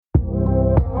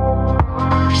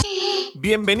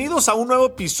Bienvenidos a un nuevo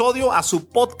episodio a su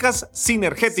podcast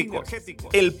Sinergéticos,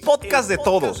 el podcast de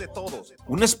todos.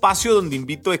 Un espacio donde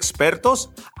invito expertos,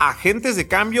 agentes de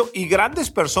cambio y grandes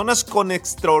personas con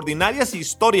extraordinarias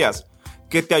historias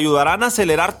que te ayudarán a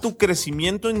acelerar tu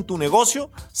crecimiento en tu negocio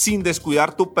sin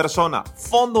descuidar tu persona,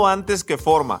 fondo antes que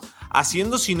forma,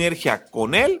 haciendo sinergia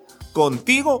con él,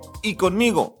 contigo y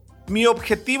conmigo. Mi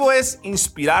objetivo es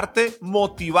inspirarte,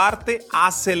 motivarte,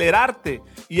 acelerarte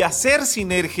y hacer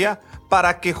sinergia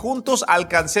para que juntos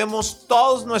alcancemos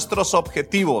todos nuestros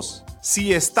objetivos.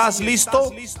 Si estás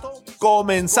listo,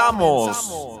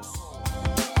 comenzamos.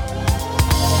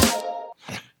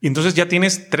 Y entonces ya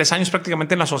tienes 3 años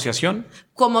prácticamente en la asociación.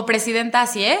 Como presidenta,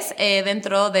 así es.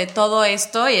 Dentro de todo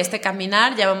esto y este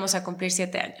caminar ya vamos a cumplir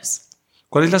 7 años.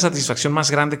 ¿Cuál es la satisfacción más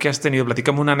grande que has tenido?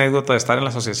 Platícame una anécdota de estar en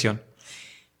la asociación.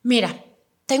 Mira,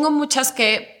 tengo muchas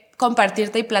que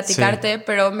compartirte y platicarte, sí,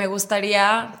 pero me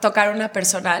gustaría tocar una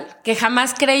personal que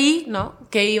jamás creí, ¿no?,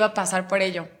 que iba a pasar por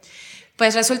ello.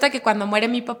 Pues resulta que cuando muere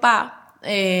mi papá,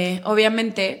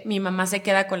 obviamente mi mamá se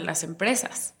queda con las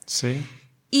empresas. Sí.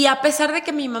 Y a pesar de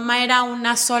que mi mamá era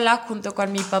una sola junto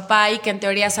con mi papá y que en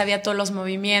teoría sabía todos los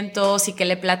movimientos y que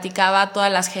le platicaba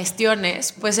todas las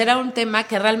gestiones, pues era un tema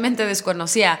que realmente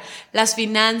desconocía. Las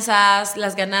finanzas,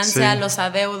 las ganancias, sí, los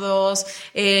adeudos,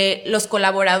 los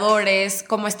colaboradores,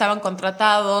 cómo estaban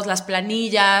contratados, las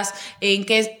planillas, en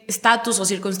qué estatus o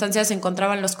circunstancias se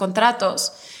encontraban los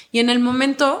contratos. Y en el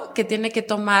momento que tiene que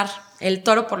tomar el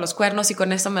toro por los cuernos, y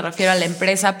con esto me refiero a la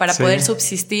empresa, para sí, poder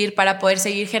subsistir, para poder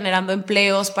seguir generando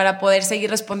empleos, para poder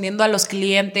seguir respondiendo a los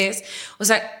clientes. O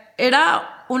sea,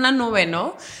 era una nube,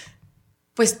 ¿no?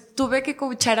 Pues tuve que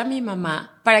coachar a mi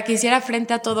mamá para que hiciera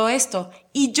frente a todo esto.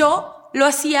 Y yo lo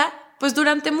hacía pues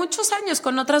durante muchos años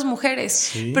con otras mujeres.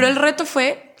 Sí. Pero el reto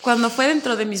fue cuando fue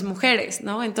dentro de mis mujeres,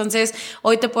 ¿no? Entonces,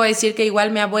 hoy te puedo decir que igual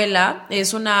mi abuela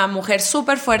es una mujer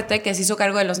súper fuerte que se hizo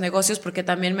cargo de los negocios porque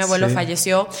también mi abuelo, sí,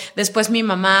 falleció. Después mi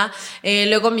mamá,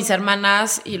 luego mis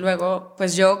hermanas y luego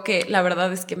pues yo, que la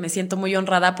verdad es que me siento muy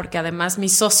honrada porque además mi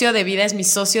socio de vida es mi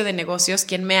socio de negocios,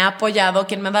 quien me ha apoyado,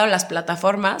 quien me ha dado las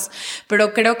plataformas.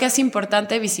 Pero creo que es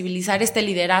importante visibilizar este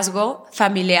liderazgo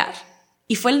familiar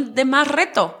y fue el de más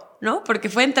reto, ¿no? Porque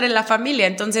fue entre la familia,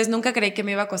 entonces nunca creí que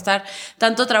me iba a costar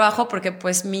tanto trabajo porque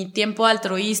pues mi tiempo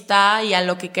altruista y a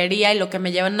lo que quería y lo que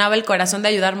me llenaba el corazón de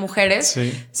ayudar mujeres,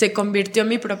 sí, se convirtió en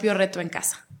mi propio reto en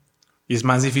casa. Y es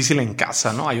más difícil en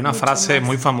casa, ¿no? Hay una frase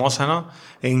muy famosa, ¿no?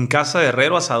 En casa de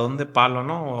herrero, asadón de palo,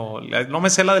 ¿no? O, no me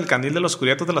sé la del candil de la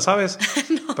oscuridad, ¿tú te la sabes?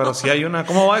 No. Pero sí hay una.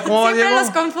 ¿Cómo va, Diego? Siempre los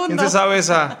confundo. ¿Quién se sabe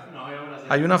esa?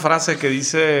 Hay una frase que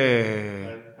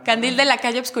dice... Candil de la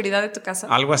calle, obscuridad de tu casa.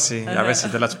 Algo así, a ver si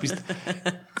te la supiste.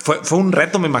 Fue un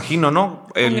reto, me imagino, ¿no?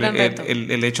 Un gran reto.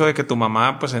 El hecho de que tu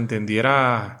mamá pues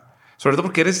entendiera, sobre todo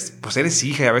porque eres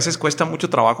hija y a veces cuesta mucho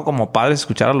trabajo como padres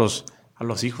escuchar a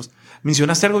los hijos.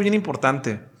 Mencionaste algo bien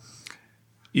importante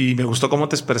y me gustó cómo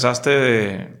te expresaste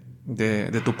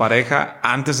de tu pareja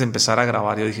antes de empezar a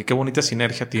grabar. Yo dije, qué bonita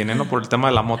sinergia tiene, ¿no? Por el tema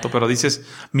de la moto, pero dices,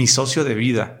 mi socio de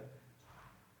vida.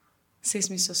 Sí, es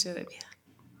mi socio de vida.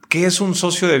 ¿Qué es un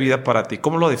socio de vida para ti?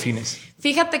 ¿Cómo lo defines?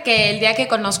 Fíjate que el día que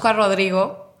conozco a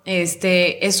Rodrigo,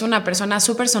 es una persona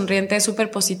súper sonriente,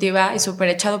 súper positiva y súper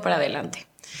echado para adelante.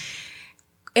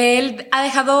 Él ha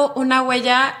dejado una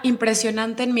huella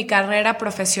impresionante en mi carrera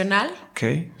profesional,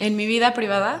 okay, en mi vida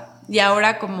privada y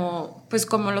ahora como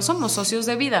lo somos, socios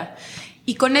de vida.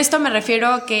 Y con esto me refiero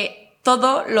a que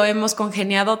todo lo hemos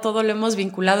congeniado, todo lo hemos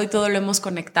vinculado y todo lo hemos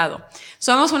conectado.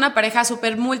 Somos una pareja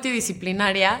súper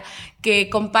multidisciplinaria que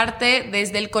comparte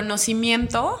desde el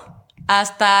conocimiento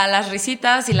hasta las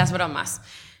risitas y las bromas.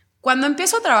 Cuando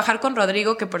empiezo a trabajar con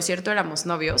Rodrigo, que por cierto éramos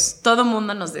novios, todo el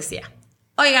mundo nos decía,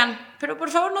 oigan, pero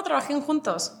por favor no trabajen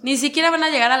juntos, ni siquiera van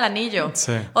a llegar al anillo.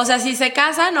 Sí. O sea, si se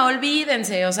casan, no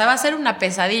olvídense, o sea, va a ser una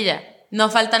pesadilla. No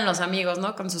faltan los amigos,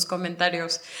 ¿no? Con sus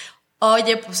comentarios.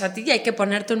 Oye, pues a ti hay que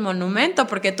ponerte un monumento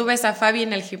porque tú ves a Fabi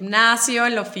en el gimnasio,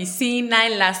 en la oficina,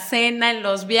 en la cena, en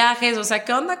los viajes. O sea,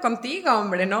 ¿qué onda contigo,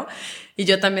 hombre, no? Y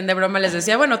yo también de broma les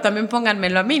decía, bueno, también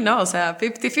pónganmelo a mí, ¿no? O sea,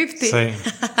 50-50.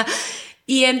 Sí.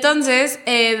 Y entonces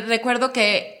recuerdo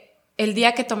que el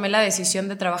día que tomé la decisión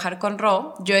de trabajar con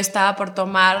Ro, yo estaba por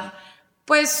tomar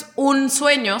pues un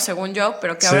sueño, según yo,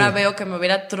 pero que ahora veo que me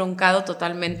hubiera truncado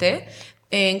totalmente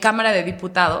en Cámara de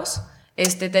Diputados.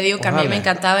 Te digo que a mí me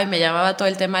encantaba y me llamaba todo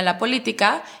el tema de la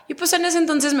política. Y pues en ese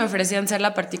entonces me ofrecían ser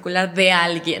la particular de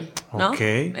alguien, ¿no?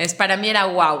 Para mí era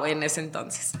wow en ese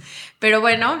entonces. Pero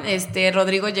bueno,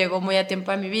 Rodrigo llegó muy a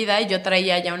tiempo a mi vida y yo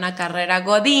traía ya una carrera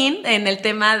godín en el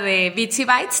tema de bits y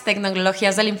bytes,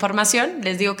 tecnologías de la información.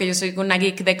 Les digo que yo soy una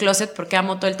geek de closet porque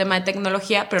amo todo el tema de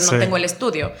tecnología, pero no tengo el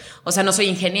estudio. O sea, no soy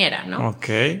ingeniera, ¿no?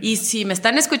 Y si me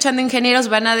están escuchando ingenieros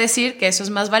van a decir que eso es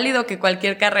más válido que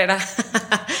cualquier carrera.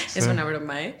 Es una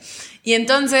broma, ¿eh? Y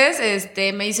entonces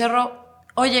me dice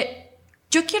oye,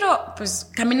 yo quiero pues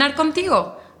caminar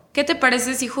contigo. ¿Qué te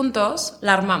parece si juntos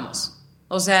la armamos?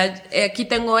 O sea, aquí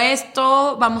tengo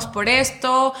esto, vamos por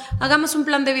esto, hagamos un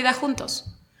plan de vida juntos.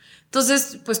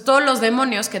 Entonces, pues todos los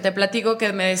demonios que te platico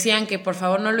que me decían que por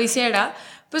favor no lo hiciera,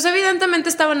 pues evidentemente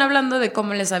estaban hablando de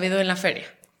cómo les ha ido en la feria,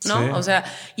 ¿no? Sí. O sea,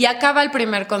 y acaba el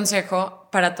primer consejo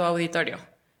para tu auditorio.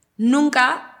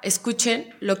 Nunca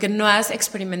escuchen lo que no has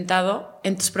experimentado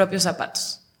en tus propios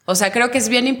zapatos. O sea, creo que es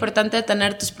bien importante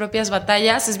tener tus propias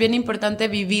batallas, es bien importante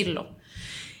vivirlo.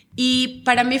 Y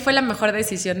para mí fue la mejor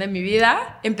decisión de mi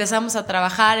vida. Empezamos a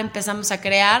trabajar, empezamos a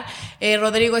crear.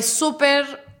 Rodrigo es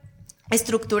súper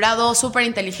estructurado, súper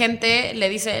inteligente. Le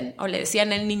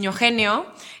decían el niño genio.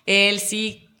 Él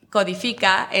sí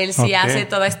codifica, él sí hace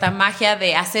toda esta magia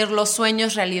de hacer los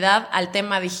sueños realidad al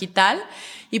tema digital.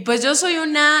 Y pues yo soy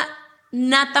una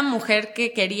nata mujer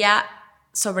que quería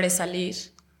sobresalir,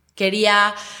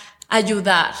 quería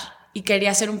ayudar y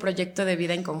quería hacer un proyecto de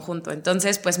vida en conjunto.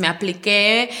 Entonces, pues me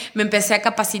apliqué, me empecé a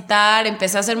capacitar,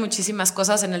 empecé a hacer muchísimas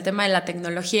cosas en el tema de la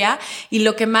tecnología y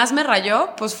lo que más me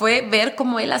rayó, pues fue ver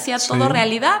cómo él hacía todo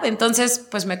realidad. Entonces,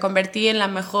 pues me convertí en la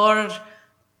mejor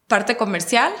parte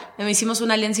comercial, hicimos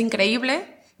una alianza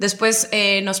increíble. Después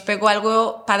nos pegó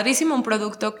algo padrísimo, un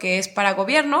producto que es para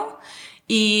gobierno.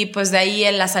 Y pues de ahí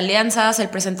en las alianzas, el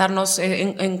presentarnos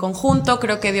en conjunto,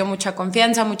 creo que dio mucha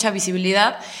confianza, mucha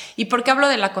visibilidad. ¿Y por qué hablo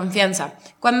de la confianza?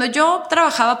 Cuando yo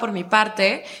trabajaba por mi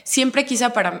parte, siempre quise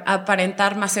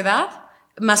aparentar más edad,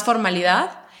 más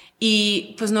formalidad.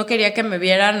 Y pues no quería que me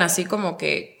vieran así como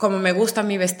me gusta a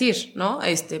mí vestir, ¿no?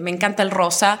 Me encanta el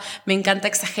rosa, me encanta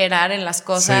exagerar en las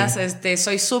cosas,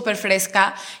 soy súper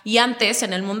fresca y antes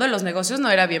en el mundo de los negocios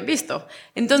no era bien visto.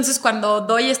 Entonces cuando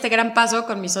doy este gran paso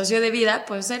con mi socio de vida,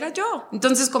 pues era yo.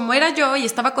 Entonces como era yo y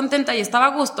estaba contenta y estaba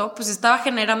a gusto, pues estaba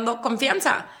generando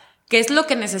confianza. ¿Qué es lo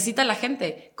que necesita la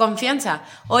gente? Confianza.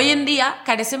 Hoy en día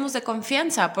carecemos de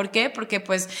confianza. ¿Por qué? Porque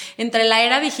pues entre la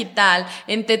era digital,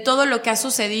 entre todo lo que ha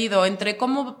sucedido, entre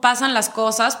cómo pasan las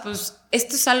cosas, pues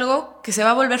esto es algo que se va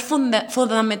a volver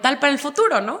fundamental para el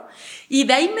futuro, ¿no? Y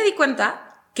de ahí me di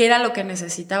cuenta que era lo que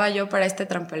necesitaba yo para este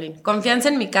trampolín. Confianza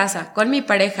en mi casa, con mi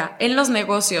pareja, en los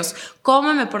negocios,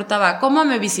 cómo me portaba, cómo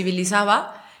me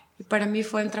visibilizaba. Y para mí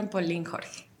fue un trampolín,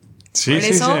 Jorge. Sí, por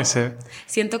eso sí.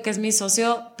 siento que es mi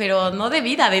socio, pero no de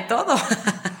vida, de todo.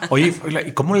 Oye,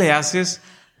 ¿y cómo le haces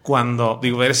cuando,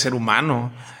 eres ser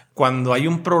humano, cuando hay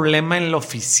un problema en la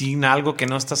oficina, algo que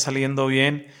no está saliendo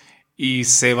bien y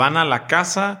se van a la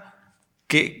casa?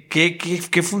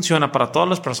 ¿Qué funciona para todas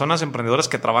las personas emprendedoras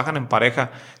que trabajan en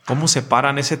pareja? ¿Cómo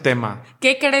separan ese tema?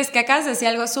 ¿Qué crees? Que acabas de decir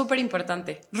algo súper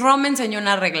importante. Ro me enseñó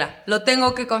una regla, lo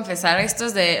tengo que confesar, esto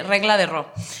es de regla de Ro.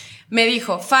 Me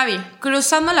dijo, Fabi,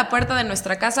 cruzando la puerta de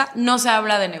nuestra casa no se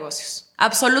habla de negocios.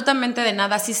 Absolutamente de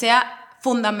nada, así sea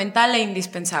fundamental e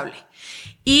indispensable.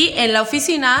 Y en la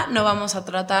oficina no vamos a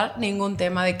tratar ningún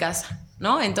tema de casa,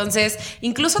 ¿no? Entonces,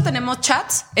 incluso tenemos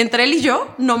chats entre él y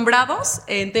yo nombrados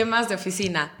en temas de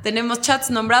oficina. Tenemos chats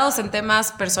nombrados en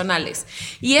temas personales.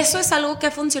 Y eso es algo que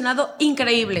ha funcionado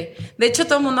increíble. De hecho,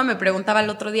 todo el mundo me preguntaba el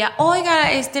otro día, oiga,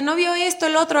 ¿no vio esto,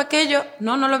 el otro, aquello?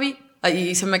 No lo vi.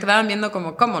 Y se me quedaban viendo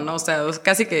como, ¿cómo no? O sea,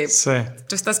 casi que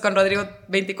tú estás con Rodrigo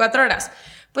 24 horas.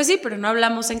 Pues sí, pero no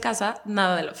hablamos en casa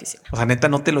nada de la oficina. O sea, neta,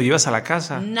 no te lo llevas a la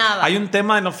casa. Nada. Hay un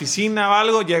tema en la oficina o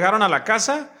algo, llegaron a la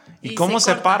casa y ¿cómo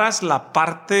separas la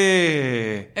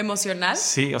parte emocional?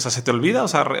 Sí, o sea, ¿se te olvida? O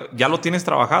sea, ¿ya lo tienes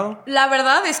trabajado? La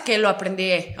verdad es que lo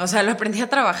aprendí, lo aprendí a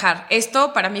trabajar.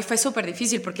 Esto para mí fue súper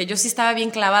difícil porque yo sí estaba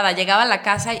bien clavada. Llegaba a la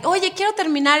casa y, oye, quiero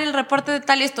terminar el reporte de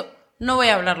tal y esto. No voy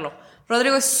a hablarlo.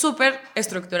 Rodrigo es súper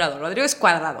estructurado, Rodrigo es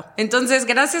cuadrado. Entonces,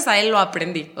 gracias a él lo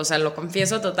aprendí, o sea, lo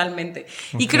confieso totalmente.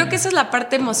 Okay. Y creo que esa es la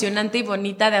parte emocionante y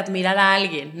bonita de admirar a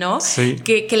alguien, ¿no? Sí.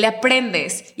 Que le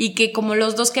aprendes y que como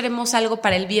los dos queremos algo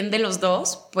para el bien de los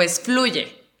dos, pues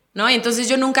fluye, ¿no? Y entonces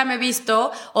yo nunca me he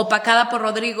visto opacada por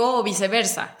Rodrigo o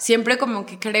viceversa. Siempre como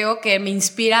que creo que me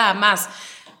inspira a más.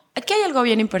 Aquí hay algo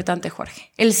bien importante,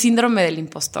 Jorge, el síndrome del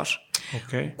impostor.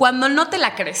 Okay. Cuando no te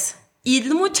la crees. Y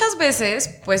muchas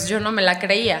veces, pues yo no me la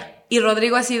creía. Y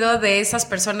Rodrigo ha sido de esas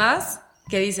personas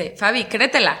que dice, Fabi,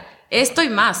 créetela, esto y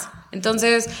más.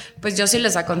 Entonces, pues yo sí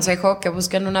les aconsejo que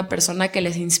busquen una persona que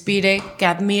les inspire, que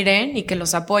admiren y que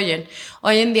los apoyen.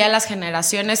 Hoy en día las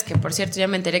generaciones, que por cierto ya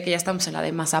me enteré que ya estamos en la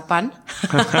de mazapán,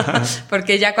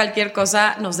 porque ya cualquier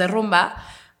cosa nos derrumba,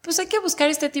 pues hay que buscar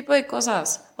este tipo de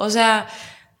cosas. O sea,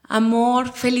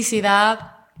 amor,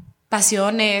 felicidad,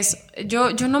 pasiones.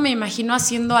 Yo no me imagino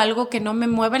haciendo algo que no me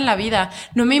mueva en la vida.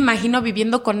 No me imagino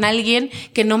viviendo con alguien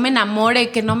que no me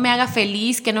enamore, que no me haga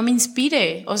feliz, que no me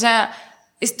inspire. O sea,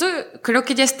 esto creo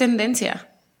que ya es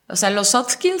tendencia. O sea, los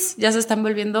soft skills ya se están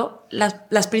volviendo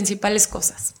las principales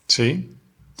cosas. Sí.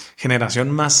 Generación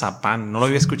mazapán. No lo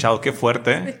había escuchado. Qué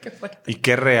fuerte, ¿eh? Qué fuerte. Y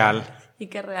qué real. Y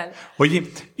qué real. Oye,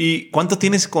 ¿y cuánto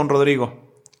tienes con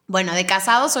Rodrigo? Bueno, de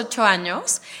casados 8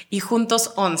 años y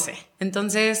juntos 11.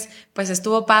 Entonces, pues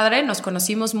estuvo padre, nos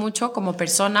conocimos mucho como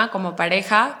persona, como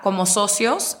pareja, como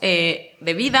socios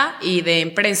de vida y de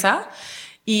empresa.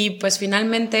 Y pues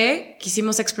finalmente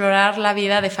quisimos explorar la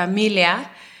vida de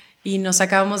familia y nos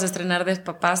acabamos de estrenar de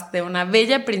papás de una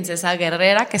bella princesa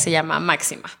guerrera que se llama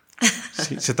Máxima.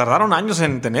 Sí, se tardaron años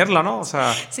en tenerla, ¿no? O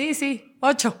sea, Sí,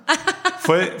 8.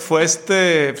 ¿Fue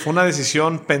una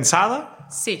decisión pensada?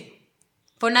 Sí.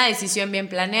 Fue una decisión bien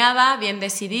planeada, bien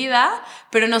decidida,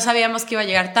 pero no sabíamos que iba a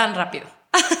llegar tan rápido.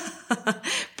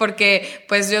 Porque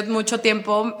pues yo mucho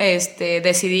tiempo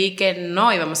decidí que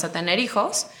no íbamos a tener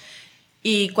hijos.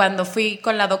 Y cuando fui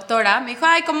con la doctora, me dijo,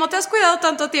 ay, como te has cuidado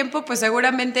tanto tiempo, pues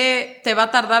seguramente te va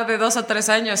a tardar de 2 a 3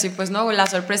 años. Y pues no, la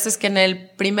sorpresa es que en el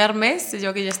primer mes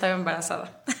yo que ya estaba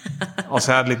embarazada. O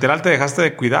sea, literal te dejaste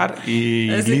de cuidar y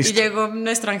listo. Y llegó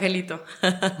nuestro angelito.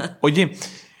 Oye,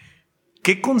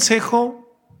 ¿qué consejo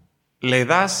le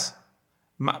das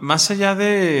más allá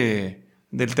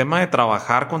del tema de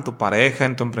trabajar con tu pareja,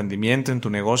 en tu emprendimiento, en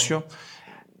tu negocio,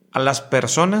 a las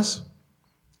personas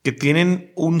que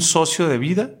tienen un socio de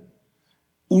vida?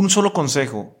 Un solo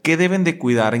consejo. ¿Qué deben de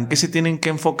cuidar? ¿En qué se tienen que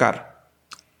enfocar?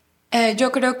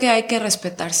 Yo creo que hay que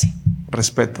respetarse.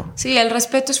 Respeto. Sí, el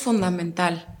respeto es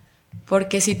fundamental.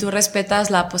 Porque si tú respetas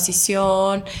la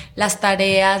posición, las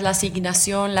tareas, la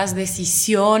asignación, las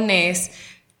decisiones,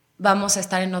 vamos a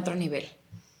estar en otro nivel.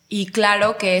 Y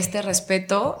claro que este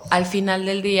respeto al final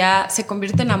del día se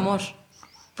convierte en amor,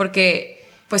 porque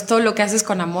pues todo lo que haces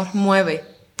con amor mueve,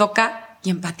 toca y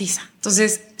empatiza.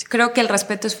 Entonces creo que el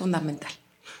respeto es fundamental.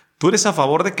 ¿Tú eres a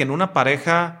favor de que en una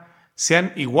pareja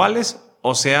sean iguales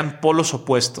o sean polos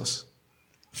opuestos?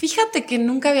 Fíjate que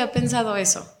nunca había pensado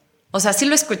eso. O sea, sí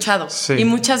lo he escuchado y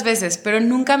muchas veces, pero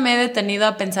nunca me he detenido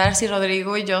a pensar si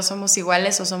Rodrigo y yo somos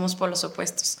iguales o somos polos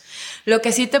opuestos. Lo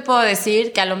que sí te puedo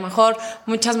decir, que a lo mejor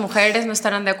muchas mujeres no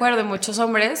estarán de acuerdo y muchos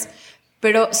hombres,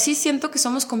 pero sí siento que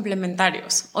somos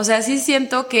complementarios. O sea, sí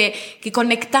siento que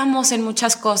conectamos en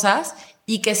muchas cosas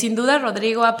y que sin duda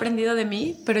Rodrigo ha aprendido de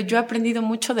mí, pero yo he aprendido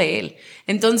mucho de él.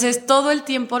 Entonces, todo el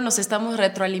tiempo nos estamos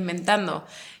retroalimentando.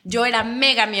 Yo era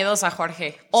mega miedosa,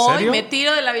 Jorge. Hoy ¿Serio? me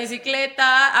tiro de la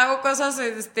bicicleta, hago cosas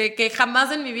que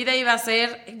jamás en mi vida iba a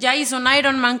hacer. Ya hice un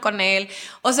Ironman con él.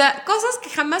 O sea, cosas que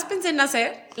jamás pensé en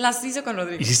hacer, las hice con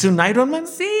Rodrigo. ¿Hiciste un Ironman?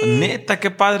 Sí. Neta, qué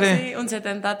padre. Sí, un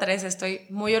 73. Estoy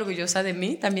muy orgullosa de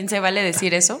mí. También se vale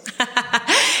decir eso.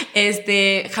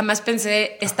 Jamás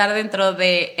pensé estar dentro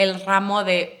del ramo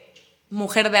de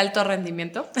mujer de alto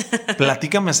rendimiento.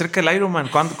 Platícame acerca del Ironman.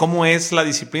 ¿Cómo es la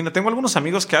disciplina? Tengo algunos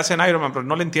amigos que hacen Ironman, pero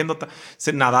no le entiendo.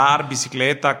 Nadar,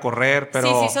 bicicleta, correr,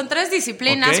 pero... Sí, son 3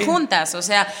 disciplinas juntas. O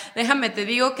sea, déjame te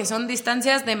digo que son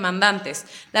distancias demandantes.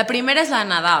 La primera es la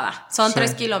nadada. Son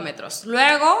 3 kilómetros.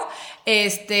 Luego,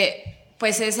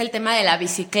 pues es el tema de la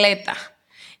bicicleta.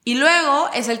 Y luego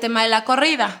es el tema de la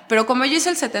corrida, pero como yo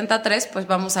hice el 73, pues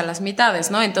vamos a las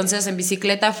mitades, ¿no? Entonces en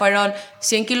bicicleta fueron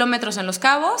 100 kilómetros en Los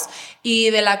Cabos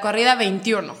y de la corrida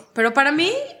 21. Pero para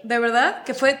mí, de verdad,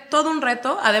 que fue todo un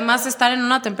reto, además de estar en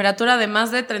una temperatura de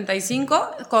más de 35,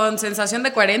 con sensación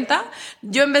de 40,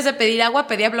 yo en vez de pedir agua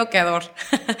pedía bloqueador.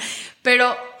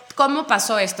 Pero ¿cómo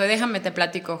pasó esto? Déjame te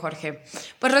platico, Jorge.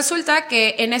 Pues resulta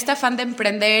que en este afán de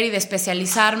emprender y de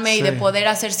especializarme y de poder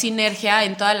hacer sinergia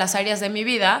en todas las áreas de mi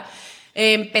vida,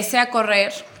 empecé a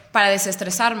correr para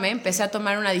desestresarme, empecé a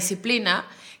tomar una disciplina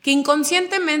que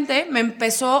inconscientemente me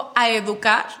empezó a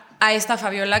educar a esta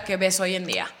Fabiola que ves hoy en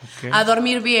día. Okay. A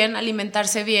dormir bien,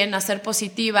 alimentarse bien, a ser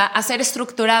positiva, a ser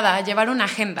estructurada, a llevar una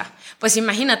agenda. Pues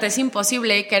imagínate, es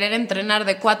imposible querer entrenar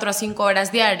de 4 a 5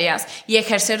 horas diarias y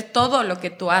ejercer todo lo que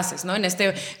tú haces, ¿no? En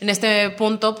este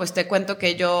punto, pues te cuento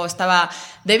que yo estaba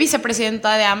de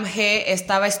vicepresidenta de AMGE,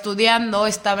 estaba estudiando,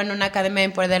 estaba en una academia de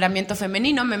empoderamiento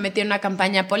femenino, me metí en una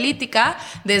campaña política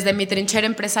desde mi trinchera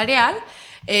empresarial,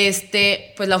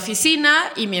 pues la oficina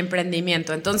y mi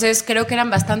emprendimiento. Entonces creo que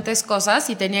eran bastantes cosas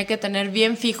y tenía que tener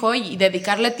bien fijo y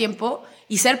dedicarle tiempo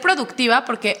y ser productiva,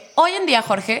 porque hoy en día,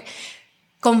 Jorge,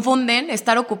 confunden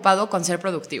estar ocupado con ser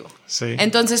productivo. Sí.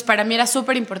 Entonces, para mí era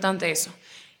súper importante eso.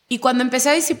 Y cuando empecé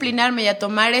a disciplinarme y a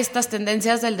tomar estas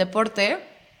tendencias del deporte,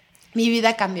 mi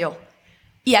vida cambió.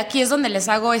 Y aquí es donde les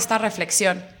hago esta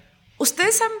reflexión.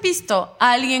 ¿Ustedes han visto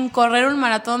a alguien correr un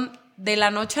maratón de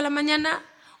la noche a la mañana?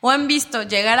 ¿O han visto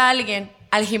llegar a alguien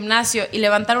al gimnasio y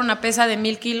levantar una pesa de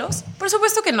 1,000 kilos? Por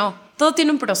supuesto que no. Todo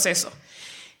tiene un proceso.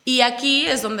 Y aquí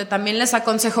es donde también les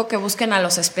aconsejo que busquen a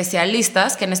los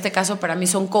especialistas, que en este caso para mí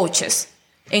son coaches,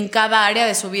 en cada área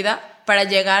de su vida para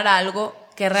llegar a algo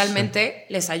que realmente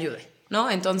les ayude,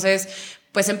 ¿no? Entonces,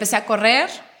 pues empecé a correr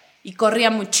y corría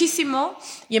muchísimo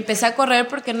y empecé a correr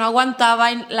porque no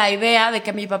aguantaba la idea de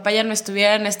que mi papá ya no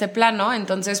estuviera en este plano.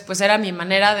 Entonces, pues era mi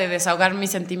manera de desahogar mis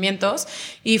sentimientos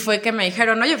y fue que me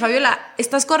dijeron, oye, Fabiola,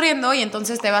 estás corriendo y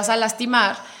entonces te vas a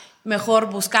lastimar, mejor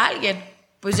busca a alguien.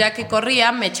 Pues ya que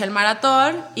corría, me eché el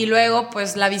maratón y luego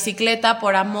pues la bicicleta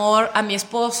por amor a mi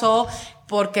esposo,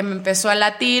 porque me empezó a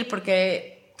latir,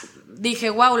 porque dije,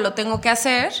 wow, lo tengo que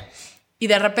hacer. Y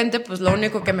de repente pues lo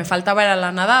único que me faltaba era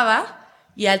la nadada.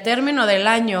 Y al término del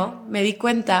año me di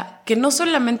cuenta que no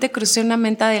solamente crucé una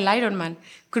meta del Ironman,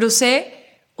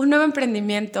 crucé un nuevo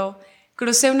emprendimiento,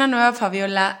 crucé una nueva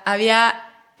Fabiola, había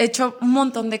hecho un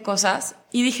montón de cosas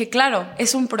y dije, claro,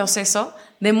 es un proceso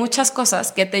de muchas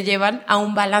cosas que te llevan a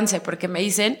un balance, porque me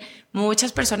dicen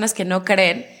muchas personas que no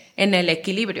creen en el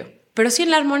equilibrio, pero sí en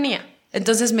la armonía.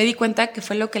 Entonces me di cuenta que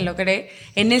fue lo que logré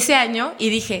en ese año y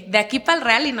dije, de aquí para el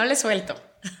real y no le suelto.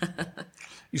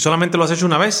 ¿Y solamente lo has hecho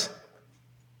una vez?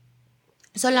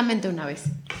 Solamente una vez.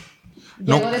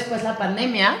 No. Llegó después la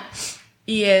pandemia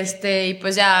y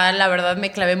pues ya la verdad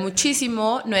me clavé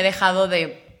muchísimo, no he dejado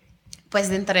de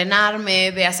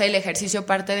entrenarme, de hacer el ejercicio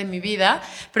parte de mi vida,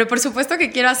 pero por supuesto que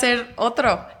quiero hacer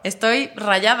otro. Estoy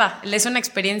rayada. Es una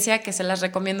experiencia que se las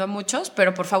recomiendo a muchos,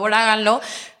 pero por favor háganlo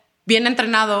bien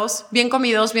entrenados, bien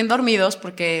comidos, bien dormidos,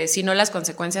 porque si no las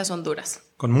consecuencias son duras.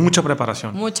 Con mucha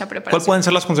preparación. Mucha preparación. ¿Cuáles pueden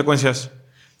ser las consecuencias?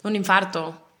 Un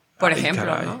infarto, por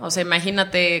ejemplo, ¿no? O sea,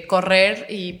 imagínate correr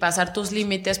y pasar tus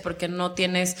límites porque no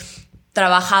tienes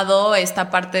trabajado esta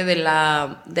parte de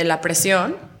la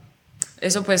presión.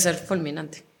 Eso puede ser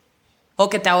fulminante. O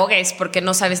que te ahogues porque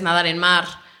no sabes nadar en mar,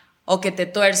 o que te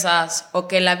tuerzas, o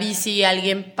que la bici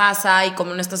alguien pasa y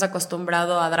como no estás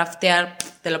acostumbrado a draftear,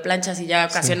 te lo planchas y ya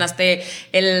ocasionaste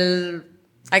el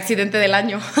accidente del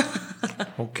año.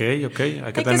 Ok.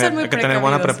 Hay que tener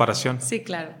buena preparación. Sí,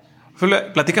 claro.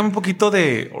 Platícame un poquito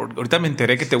ahorita me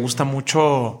enteré que te gusta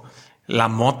mucho la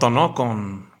moto, ¿no?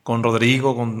 Con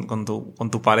Rodrigo, con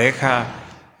tu pareja,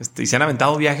 y se han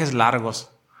aventado viajes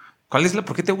largos.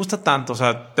 ¿Por qué te gusta tanto? O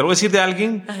sea, te lo voy a decir de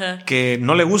alguien que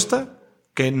no le gusta,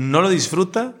 que no lo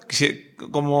disfruta,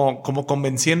 como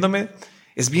convenciéndome.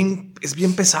 Es bien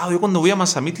pesado. Yo cuando voy a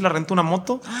Mazamitla rento una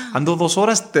moto, ando 2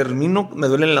 horas, termino, me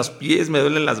duelen los pies, me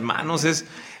duelen las manos.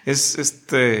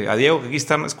 A Diego que aquí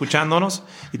están escuchándonos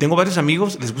y tengo varios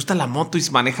amigos, les gusta la moto y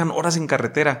manejan horas en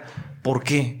carretera. ¿Por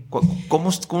qué? ¿Cómo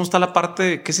está la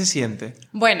parte? ¿Qué se siente?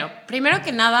 Bueno, primero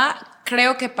que nada,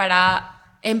 creo que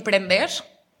para emprender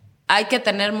hay que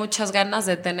tener muchas ganas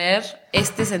de tener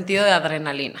este sentido de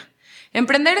adrenalina.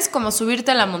 Emprender es como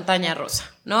subirte a la montaña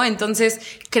rusa, ¿no? Entonces,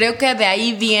 creo que de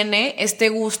ahí viene este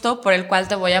gusto por el cual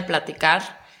te voy a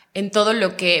platicar en todo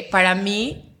lo que para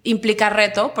mí implica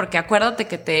reto, porque acuérdate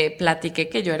que te platiqué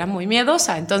que yo era muy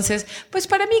miedosa. Entonces, pues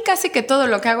para mí casi que todo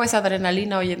lo que hago es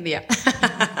adrenalina hoy en día.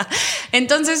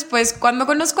 Entonces, pues cuando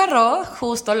conozco a Ro,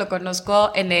 justo lo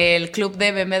conozco en el club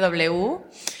de BMW.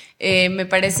 Me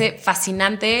parece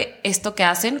fascinante esto que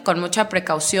hacen, con mucha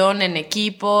precaución en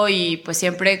equipo y pues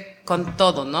siempre con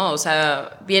todo, ¿no? O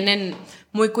sea, vienen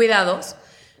muy cuidados.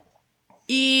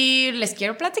 Y les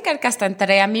quiero platicar que hasta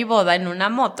entré a mi boda en una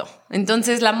moto.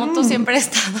 Entonces la moto siempre ha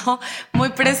estado muy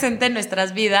presente en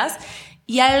nuestras vidas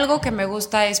y algo que me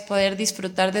gusta es poder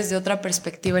disfrutar desde otra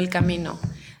perspectiva el camino.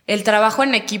 El trabajo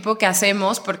en equipo que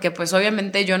hacemos, porque pues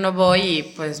obviamente yo no voy y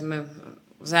pues me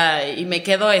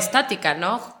quedo estática,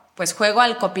 ¿no? Pues juego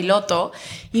al copiloto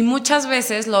y muchas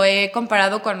veces lo he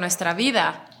comparado con nuestra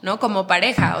vida, ¿no? Como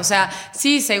pareja. O sea,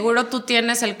 sí, seguro tú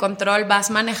tienes el control, vas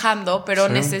manejando, pero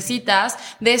necesitas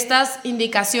de estas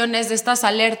indicaciones, de estas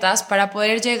alertas para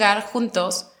poder llegar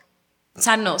juntos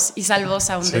sanos y salvos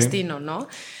a un destino, ¿no?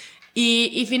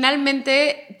 Y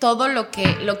finalmente todo lo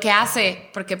que hace,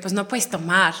 porque pues no puedes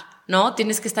tomar, ¿no?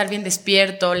 Tienes que estar bien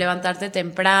despierto, levantarte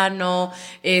temprano,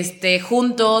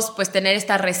 juntos, pues tener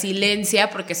esta resiliencia,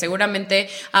 porque seguramente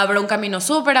habrá un camino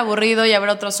súper aburrido y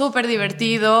habrá otro súper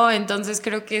divertido. Entonces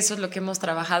creo que eso es lo que hemos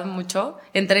trabajado mucho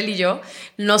entre él y yo.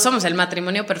 No somos el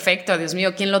matrimonio perfecto, Dios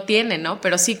mío, ¿quién lo tiene, no?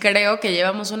 Pero sí creo que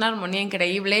llevamos una armonía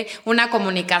increíble, una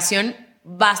comunicación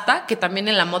basta, que también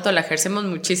en la moto la ejercemos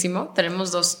muchísimo.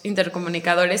 Tenemos 2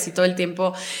 intercomunicadores y todo el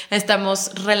tiempo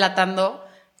estamos relatando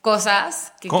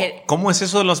cosas ¿Cómo es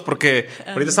eso de los...? Porque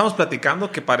ahorita estamos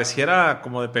platicando que pareciera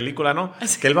como de película, ¿no?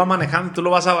 Que él va manejando y tú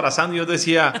lo vas abrazando. Y yo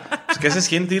decía, pues, ¿qué se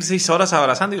siente ir 6 horas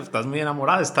abrazando? Y yo, estás muy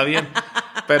enamorada, está bien.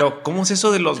 Pero ¿cómo es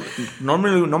eso de los...? No me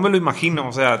lo imagino.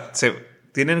 O sea,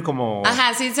 tienen como...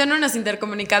 Ajá, sí, son unos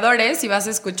intercomunicadores y vas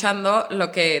escuchando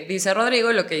lo que dice Rodrigo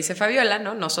y lo que dice Fabiola,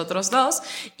 ¿no? Nosotros 2,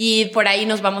 y por ahí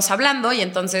nos vamos hablando. Y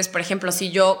entonces, por ejemplo,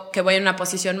 si yo, que voy en una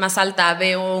posición más alta,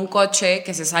 veo un coche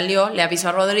que se salió, le aviso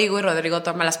a Rodrigo y Rodrigo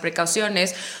toma las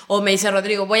precauciones, o me dice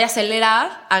Rodrigo, voy a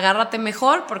acelerar, agárrate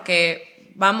mejor porque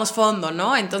vamos fondo,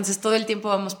 ¿no? Entonces todo el tiempo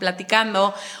vamos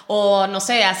platicando, o no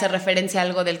sé, hace referencia a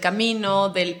algo del camino,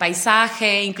 del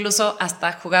paisaje, incluso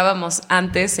hasta jugábamos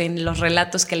antes en los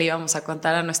relatos que le íbamos a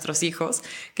contar a nuestros hijos,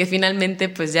 que finalmente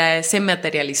pues ya se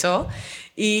materializó.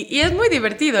 Y es muy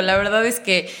divertido. La verdad es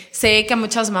que sé que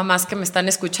muchas mamás que me están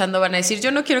escuchando van a decir,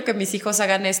 yo no quiero que mis hijos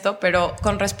hagan esto, pero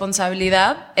con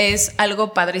responsabilidad es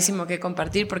algo padrísimo que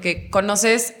compartir, porque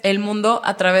conoces el mundo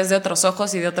a través de otros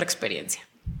ojos y de otra experiencia.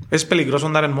 ¿Es peligroso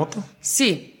andar en moto?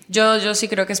 Sí, yo sí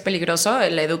creo que es peligroso.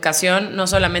 La educación, no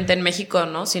solamente en México,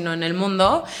 ¿no? Sino en el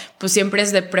mundo, pues siempre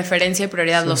es de preferencia y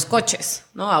prioridad los coches,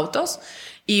 ¿no? Autos.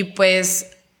 Y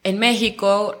pues en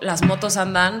México las motos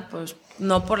andan, pues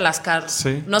no por las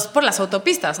no es por las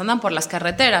autopistas, andan por las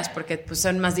carreteras, porque pues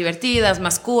son más divertidas,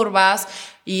 más curvas,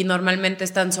 y normalmente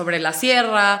están sobre la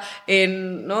sierra,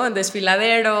 ¿no? En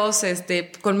desfiladeros,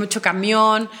 con mucho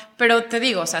camión. Pero te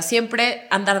digo, o sea, siempre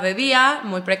andar de día,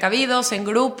 muy precavidos, en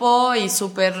grupo y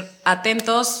súper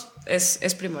atentos,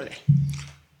 es primordial.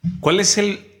 ¿Cuál es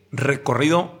el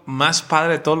recorrido más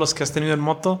padre de todos los que has tenido en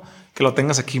moto que lo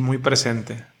tengas aquí muy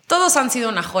presente? Todos han sido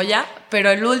una joya,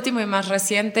 pero el último y más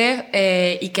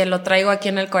reciente, y que lo traigo aquí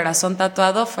en el corazón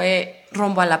tatuado, fue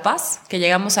rumbo a La Paz, que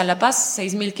llegamos a La Paz,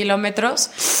 6,000 kilómetros,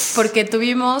 porque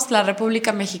tuvimos la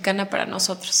República Mexicana para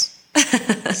nosotros.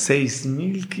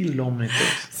 6,000 kilómetros.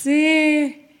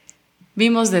 Sí,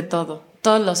 vimos de todo,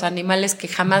 todos los animales que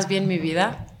jamás vi en mi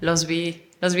vida, los vi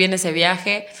en ese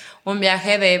viaje, un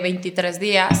viaje de 23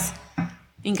 días,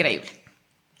 increíble.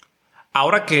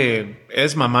 Ahora que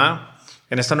eres mamá,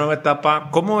 en esta nueva etapa,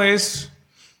 ¿cómo es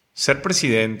ser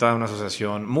presidenta de una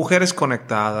asociación, mujeres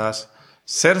conectadas,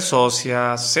 ser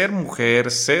socia, ser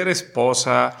mujer, ser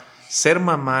esposa, ser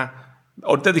mamá?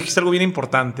 Ahorita dijiste algo bien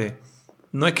importante,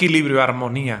 no equilibrio,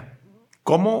 armonía.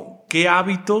 ¿Qué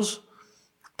hábitos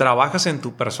trabajas en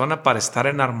tu persona para estar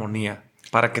en armonía,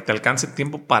 para que te alcance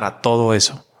tiempo para todo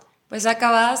eso? Pues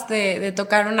acabas de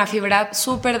tocar una fibra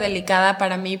súper delicada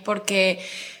para mí, porque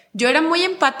yo era muy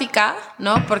empática,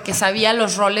 ¿no? Porque sabía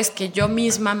los roles que yo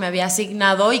misma me había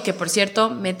asignado y que, por cierto,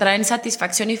 me traen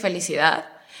satisfacción y felicidad,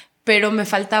 pero me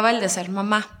faltaba el de ser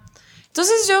mamá.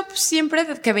 Entonces yo siempre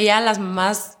que veía a las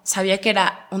mamás sabía que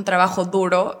era un trabajo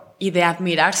duro y de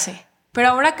admirarse. Pero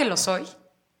ahora que lo soy,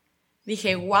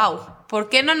 dije, wow, ¿por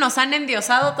qué no nos han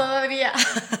endiosado todavía?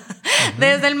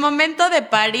 Desde el momento de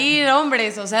parir,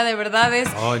 hombres, o sea, de verdad es...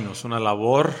 Ay, no, es una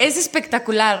labor. Es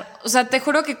espectacular. O sea, te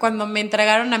juro que cuando me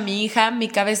entregaron a mi hija, mi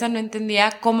cabeza no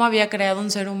entendía cómo había creado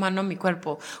un ser humano mi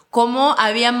cuerpo. Cómo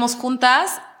habíamos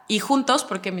juntas y juntos,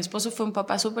 porque mi esposo fue un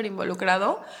papá súper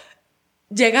involucrado,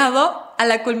 llegado a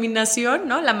la culminación,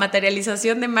 ¿no? La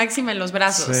materialización de Máxima en los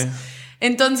brazos. Sí.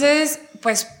 Entonces,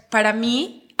 pues para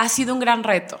mí ha sido un gran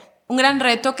reto. Un gran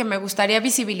reto que me gustaría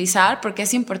visibilizar, porque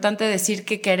es importante decir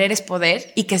que querer es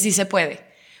poder y que sí se puede.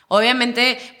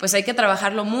 Obviamente, pues hay que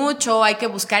trabajarlo mucho, hay que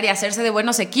buscar y hacerse de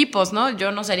buenos equipos, ¿no?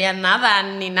 Yo no sería nada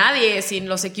ni nadie sin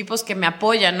los equipos que me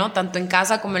apoyan, ¿no? Tanto en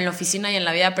casa como en la oficina y en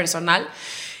la vida personal.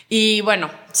 Y bueno,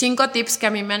 5 tips que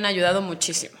a mí me han ayudado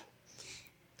muchísimo.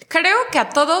 Creo que a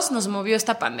todos nos movió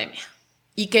esta pandemia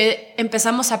y que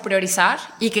empezamos a priorizar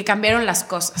y que cambiaron las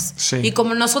cosas. Sí. Y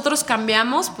como nosotros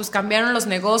cambiamos, pues cambiaron los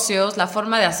negocios, la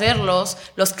forma de hacerlos,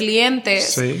 los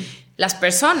clientes, sí, las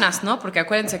personas, ¿no? Porque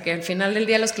acuérdense que al final del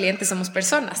día los clientes somos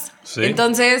personas. Sí.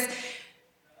 Entonces,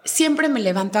 siempre me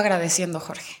levanto agradeciendo,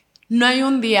 Jorge. No hay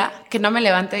un día que no me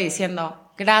levante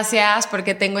diciendo gracias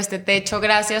porque tengo este techo,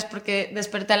 gracias porque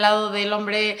desperté al lado del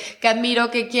hombre que admiro,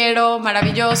 que quiero,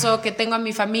 maravilloso, que tengo a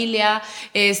mi familia,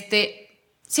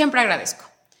 siempre agradezco.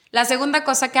 La segunda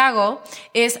cosa que hago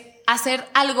es hacer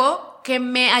algo que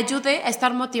me ayude a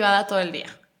estar motivada todo el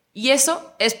día. Y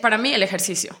eso es para mí el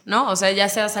ejercicio, ¿no? O sea, ya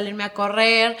sea salirme a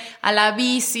correr, a la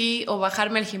bici o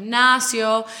bajarme al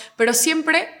gimnasio, pero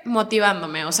siempre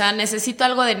motivándome. O sea, necesito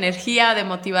algo de energía, de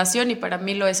motivación, y para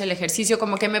mí lo es el ejercicio.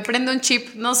 Como que me prende un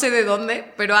chip, no sé de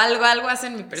dónde, pero algo hace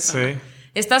en mi persona. Sí.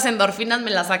 Estas endorfinas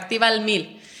me las activa al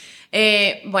 1000.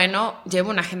 Bueno,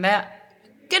 llevo una agenda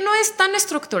que no es tan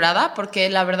estructurada, porque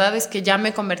la verdad es que ya me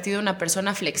he convertido en una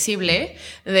persona flexible,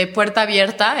 de puerta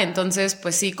abierta, entonces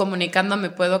pues sí, comunicándome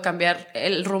puedo cambiar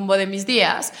el rumbo de mis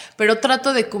días, pero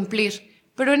trato de cumplir.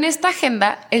 Pero en esta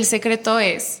agenda el secreto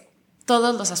es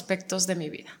todos los aspectos de mi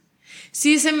vida.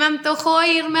 Si se me antojó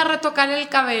irme a retocar el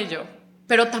cabello,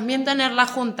 pero también tener la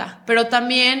junta, pero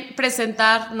también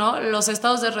presentar, ¿no?, los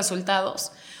estados de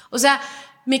resultados. O sea,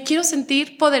 me quiero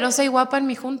sentir poderosa y guapa en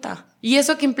mi junta. ¿Y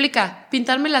eso qué implica?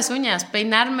 Pintarme las uñas,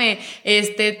 peinarme,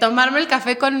 tomarme el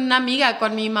café con una amiga,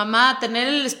 con mi mamá, tener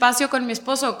el espacio con mi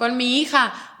esposo, con mi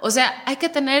hija. O sea, hay que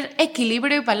tener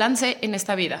equilibrio y balance en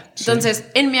esta vida. Sí. Entonces,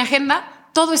 en mi agenda,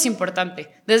 todo es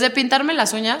importante. Desde pintarme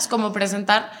las uñas como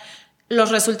presentar los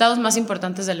resultados más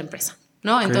importantes de la empresa,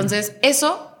 ¿no? Okay. Entonces,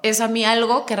 eso es a mí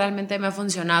algo que realmente me ha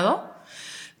funcionado.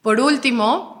 Por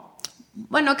último,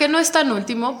 bueno, que no es tan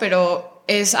último, pero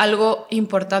es algo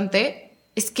importante,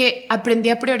 es que aprendí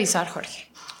a priorizar,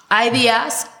 Jorge. Hay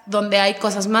días donde hay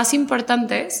cosas más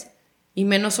importantes y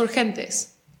menos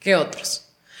urgentes que otros.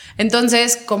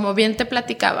 Entonces, como bien te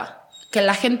platicaba, que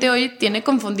la gente hoy tiene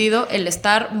confundido el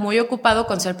estar muy ocupado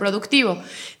con ser productivo.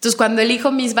 Entonces, cuando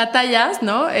elijo mis batallas,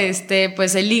 ¿no?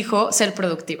 Pues elijo ser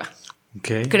productiva.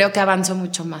 Okay. Creo que avanzo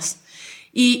mucho más.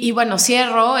 Y bueno,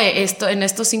 cierro en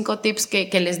estos 5 tips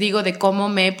que les digo de cómo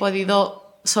me he podido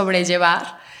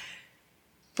sobrellevar.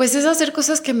 Pues es hacer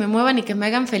cosas que me muevan y que me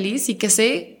hagan feliz y que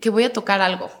sé que voy a tocar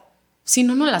algo. Si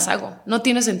no, no las hago. No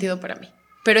tiene sentido para mí.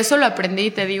 Pero eso lo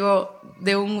aprendí, te digo,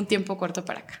 de un tiempo corto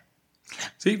para acá.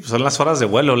 Sí, pues son las horas de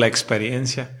vuelo, la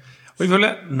experiencia. Oye,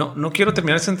 Fabiola, no quiero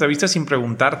terminar esta entrevista sin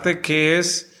preguntarte qué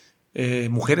es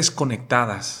Mujeres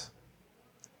Conectadas.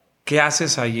 ¿Qué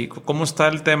haces allí? ¿Cómo está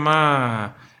el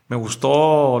tema? Me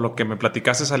gustó lo que me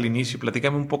platicaste al inicio.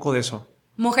 Platícame un poco de eso.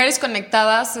 Mujeres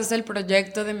Conectadas es el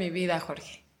proyecto de mi vida,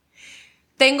 Jorge.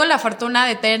 Tengo la fortuna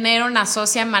de tener una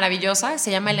socia maravillosa, se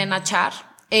llama Elena Char.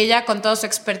 Ella con toda su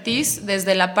expertise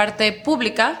desde la parte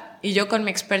pública y yo con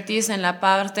mi expertise en la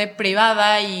parte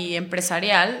privada y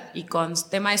empresarial y con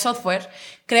tema de software,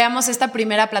 creamos esta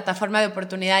primera plataforma de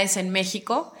oportunidades en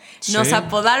México. Sí. Nos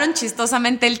apodaron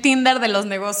chistosamente el Tinder de los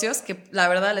negocios, que la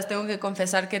verdad les tengo que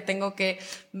confesar que tengo que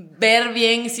ver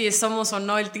bien si somos o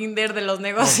no el Tinder de los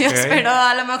negocios, okay. Pero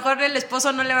a lo mejor el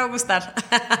esposo no le va a gustar.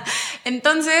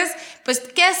 Entonces, pues,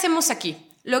 ¿qué hacemos aquí?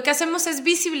 Lo que hacemos es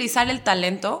visibilizar el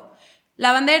talento.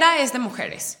 La bandera es de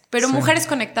mujeres, pero sí. Mujeres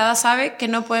Conectadas sabe que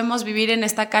no podemos vivir en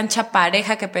esta cancha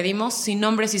pareja que pedimos sin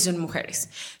hombres y sin mujeres.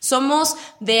 Somos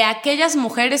de aquellas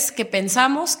mujeres que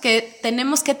pensamos que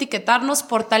tenemos que etiquetarnos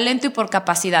por talento y por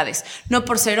capacidades, no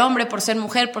por ser hombre, por ser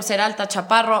mujer, por ser alta,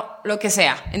 chaparro, lo que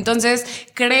sea. Entonces,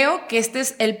 creo que este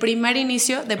es el primer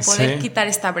inicio de poder quitar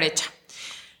esta brecha.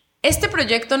 Este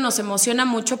proyecto nos emociona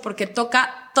mucho porque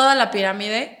toca toda la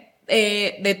pirámide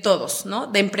de todos, ¿no?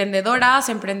 De emprendedoras,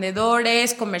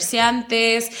 emprendedores,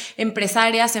 comerciantes,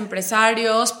 empresarias,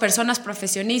 empresarios, personas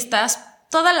profesionistas,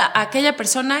 toda aquella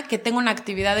persona que tenga una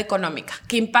actividad económica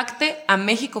que impacte a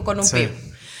México con un PIB.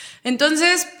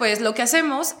 Entonces, pues lo que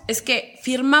hacemos es que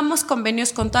firmamos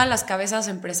convenios con todas las cabezas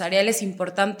empresariales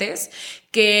importantes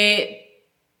que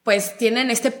pues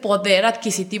tienen este poder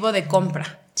adquisitivo de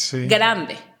compra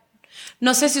grande.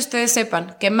 No sé si ustedes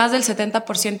sepan que más del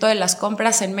 70% de las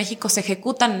compras en México se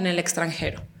ejecutan en el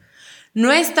extranjero.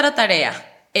 Nuestra tarea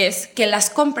es que las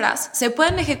compras se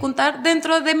puedan ejecutar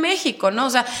dentro de México, ¿no? O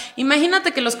sea,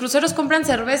 imagínate que los cruceros compran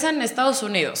cerveza en Estados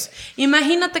Unidos.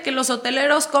 Imagínate que los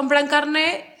hoteleros compran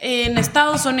carne en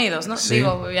Estados Unidos, ¿no? Sí.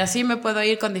 Digo, y así me puedo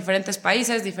ir con diferentes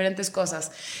países, diferentes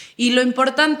cosas. Y lo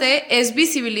importante es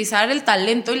visibilizar el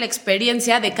talento y la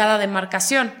experiencia de cada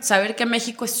demarcación. Saber que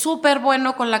México es súper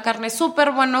bueno con la carne,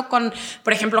 súper bueno con,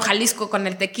 por ejemplo, Jalisco con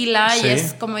el tequila, y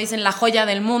es, como dicen, la joya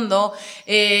del mundo,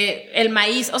 el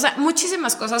maíz, o sea,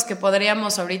 muchísimas cosas que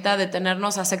podríamos ahorita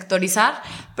detenernos a sectorizar,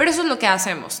 pero eso es lo que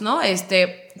hacemos, ¿no?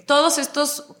 Todos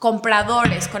estos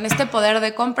compradores con este poder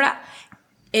de compra,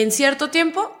 en cierto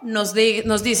tiempo nos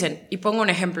dicen, y pongo un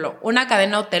ejemplo, una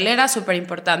cadena hotelera súper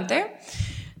importante,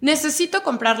 necesito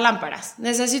comprar lámparas,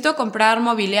 necesito comprar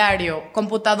mobiliario,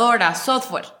 computadoras,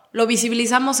 software. lo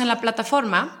visibilizamos en la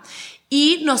plataforma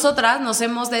y nosotras nos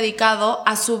hemos dedicado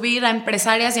a subir a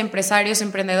empresarias y empresarios,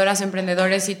 emprendedoras,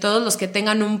 emprendedores y todos los que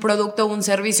tengan un producto o un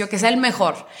servicio que sea el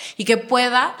mejor y que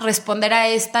pueda responder a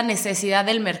esta necesidad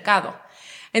del mercado.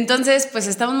 Entonces, pues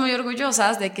estamos muy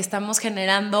orgullosas de que estamos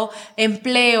generando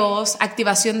empleos,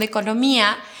 activación de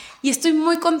economía. Y estoy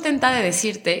muy contenta de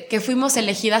decirte que fuimos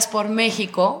elegidas por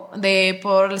México,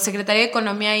 por la Secretaría de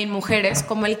Economía y Mujeres,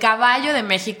 como el caballo de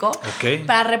México,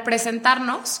 para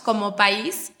representarnos como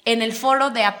país en el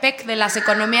foro de APEC de las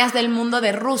economías del mundo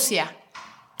de Rusia.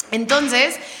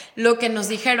 Entonces, lo que nos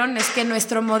dijeron es que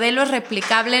nuestro modelo es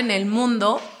replicable en el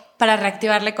mundo para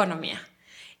reactivar la economía.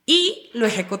 Y lo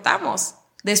ejecutamos.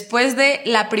 Después de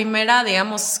la primera,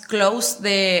 digamos, close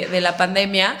de la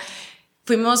pandemia,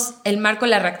 fuimos el marco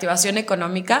de la reactivación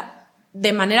económica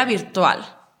de manera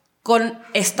virtual, con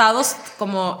estados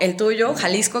como el tuyo,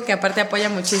 Jalisco, que aparte apoya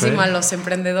muchísimo a los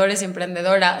emprendedores y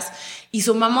emprendedoras, y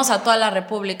sumamos a toda la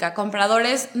República,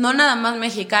 compradores no nada más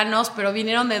mexicanos, pero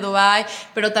vinieron de Dubái,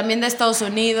 pero también de Estados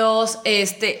Unidos,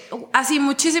 así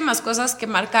muchísimas cosas que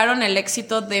marcaron el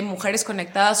éxito de Mujeres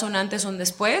Conectadas, un antes, un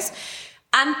después.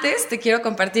 Antes te quiero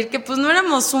compartir que pues no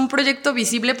éramos un proyecto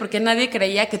visible porque nadie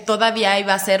creía que todavía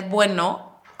iba a ser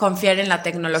bueno confiar en la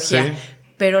tecnología. Sí.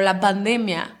 Pero la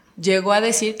pandemia llegó a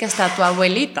decir que hasta tu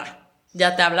abuelita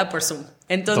ya te habla por Zoom.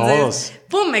 Entonces,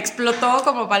 ¡pum!, explotó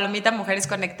como palomita Mujeres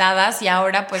Conectadas y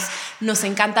ahora pues nos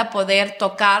encanta poder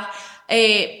tocar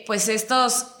pues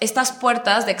estas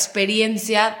puertas de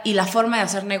experiencia y la forma de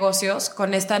hacer negocios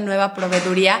con esta nueva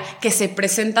proveeduría que se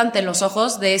presenta ante los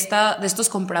ojos de estos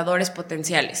compradores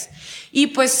potenciales. Y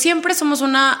pues siempre somos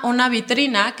una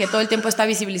vitrina que todo el tiempo está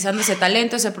visibilizando ese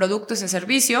talento, ese producto, ese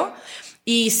servicio.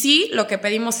 Y sí, lo que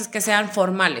pedimos es que sean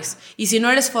formales. Y si no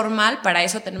eres formal, para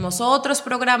eso tenemos otros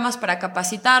programas para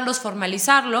capacitarlos,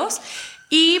 formalizarlos.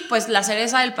 Y pues la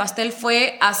cereza del pastel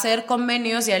fue hacer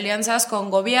convenios y alianzas con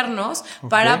gobiernos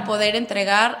para poder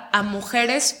entregar a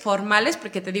mujeres formales,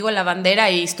 porque te digo, la bandera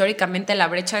y históricamente la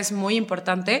brecha es muy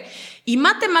importante. Y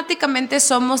matemáticamente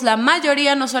somos la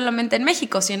mayoría, no solamente en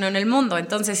México, sino en el mundo.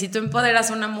 Entonces, si tú empoderas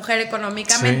a una mujer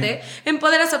económicamente,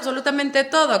 empoderas absolutamente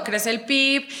todo. Crece el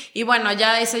PIB y bueno,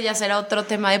 ese ya será otro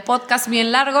tema de podcast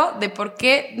bien largo de por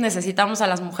qué necesitamos a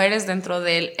las mujeres dentro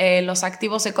de los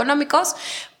activos económicos.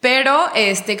 Pero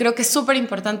creo que es súper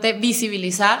importante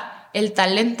visibilizar el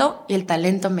talento y el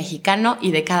talento mexicano y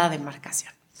de cada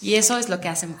demarcación. Y eso es lo que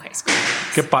hace Mujeres Conectadas.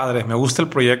 Qué padre, me gusta el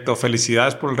proyecto.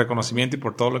 Felicidades por el reconocimiento y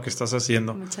por todo lo que estás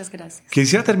haciendo. Muchas gracias.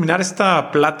 Quisiera terminar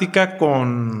esta plática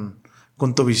con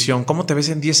tu visión. ¿Cómo te ves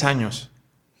en 10 años?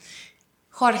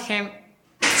 Jorge,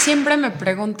 siempre me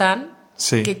preguntan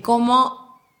que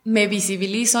cómo me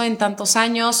visibilizo en tantos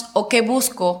años o qué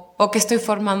busco o qué estoy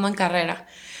formando en carrera.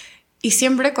 Y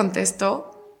siempre contesto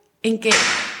en que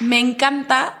me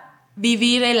encanta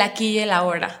vivir el aquí y el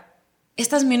ahora.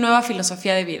 Esta es mi nueva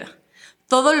filosofía de vida.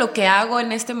 Todo lo que hago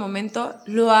en este momento,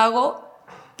 lo hago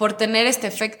por tener este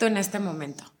efecto en este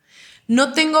momento.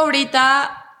 No tengo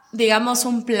ahorita, digamos,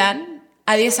 un plan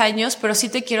a 10 años, pero sí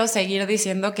te quiero seguir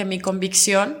diciendo que mi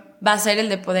convicción va a ser el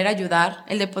de poder ayudar,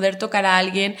 el de poder tocar a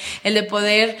alguien, el de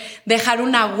poder dejar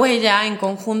una huella en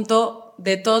conjunto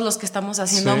de todos los que estamos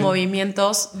haciendo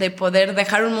movimientos, de poder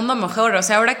dejar un mundo mejor. O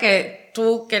sea, ahora que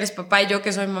tú que eres papá y yo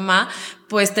que soy mamá,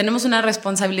 pues tenemos una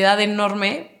responsabilidad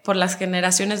enorme por las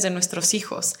generaciones de nuestros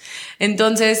hijos.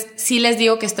 Entonces, sí les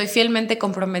digo que estoy fielmente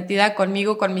comprometida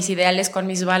conmigo, con mis ideales, con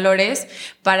mis valores,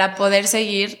 para poder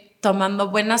seguir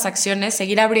tomando buenas acciones,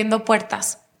 seguir abriendo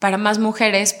puertas para más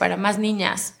mujeres, para más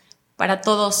niñas, para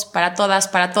todos, para todas,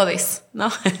 para todes,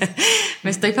 ¿no?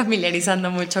 Me estoy familiarizando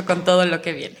mucho con todo lo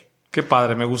que viene. Qué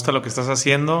padre, me gusta lo que estás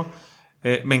haciendo.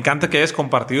 Me encanta que hayas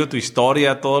compartido tu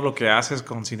historia, todo lo que haces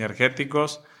con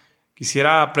Sinergéticos.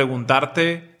 Quisiera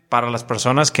preguntarte, para las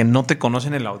personas que no te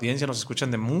conocen en la audiencia, nos escuchan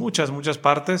de muchas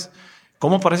partes,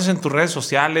 ¿cómo apareces en tus redes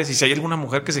sociales? Y si hay alguna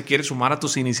mujer que se quiere sumar a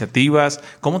tus iniciativas,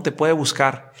 ¿cómo te puede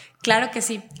buscar? Claro que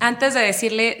sí. Antes de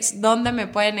decirles dónde me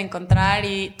pueden encontrar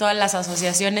y todas las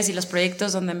asociaciones y los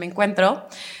proyectos donde me encuentro,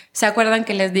 ¿se acuerdan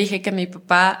que les dije que mi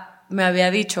papá me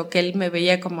había dicho que él me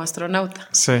veía como astronauta?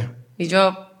 Sí. Y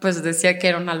yo pues decía que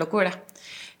era una locura.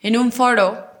 En un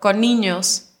foro con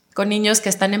niños que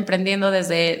están emprendiendo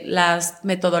desde las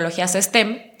metodologías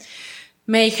STEM,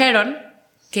 me dijeron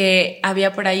que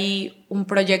había por ahí un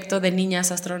proyecto de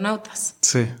niñas astronautas.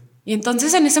 Sí. Y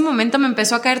entonces en ese momento me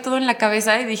empezó a caer todo en la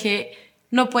cabeza y dije,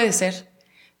 no puede ser.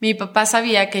 Mi papá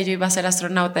sabía que yo iba a ser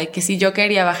astronauta y que si yo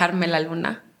quería bajarme la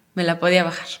luna, me la podía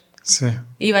bajar. Sí.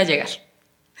 Iba a llegar.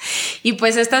 Y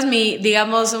pues esta es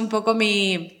digamos, un poco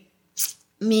mi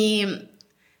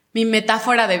mi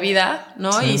metáfora de vida,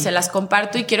 ¿no? Sí. Y se las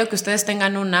comparto y quiero que ustedes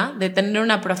tengan una, de tener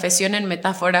una profesión en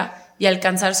metáfora y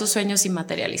alcanzar sus sueños y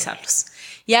materializarlos.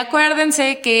 Y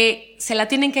acuérdense que se la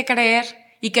tienen que creer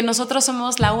y que nosotros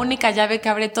somos la única llave que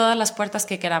abre todas las puertas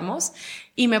que queramos.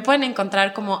 Y me pueden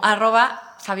encontrar como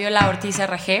 @Fabiola Ortiz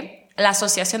RG. La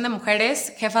Asociación de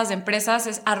Mujeres Jefas de Empresas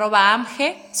es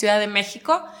 @AMGE, Ciudad de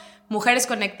México. Mujeres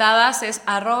Conectadas es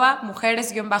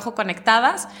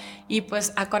 @mujeres_conectadas. Y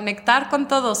pues a conectar con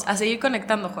todos, a seguir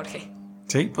conectando, Jorge.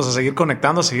 Sí, pues a seguir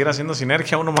conectando, a seguir haciendo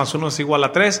sinergia. 1 + 1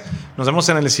 = 3. Nos vemos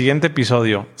en el siguiente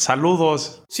episodio.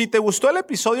 Saludos. Si te gustó el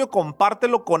episodio,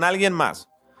 compártelo con alguien más.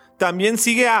 También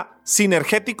sigue a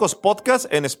Sinergéticos Podcast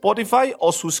en Spotify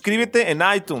o suscríbete en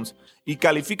iTunes y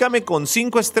califícame con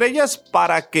 5 estrellas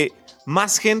para que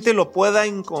más gente lo pueda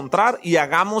encontrar y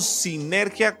hagamos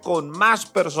sinergia con más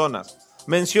personas.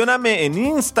 Mencióname en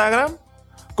Instagram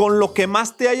con lo que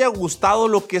más te haya gustado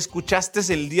lo que escuchaste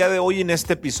el día de hoy en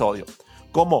este episodio,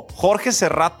 como Jorge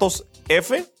Cerratos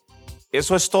F.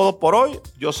 Eso es todo por hoy.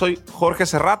 Yo soy Jorge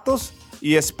Cerratos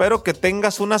y espero que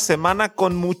tengas una semana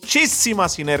con muchísima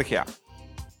sinergia.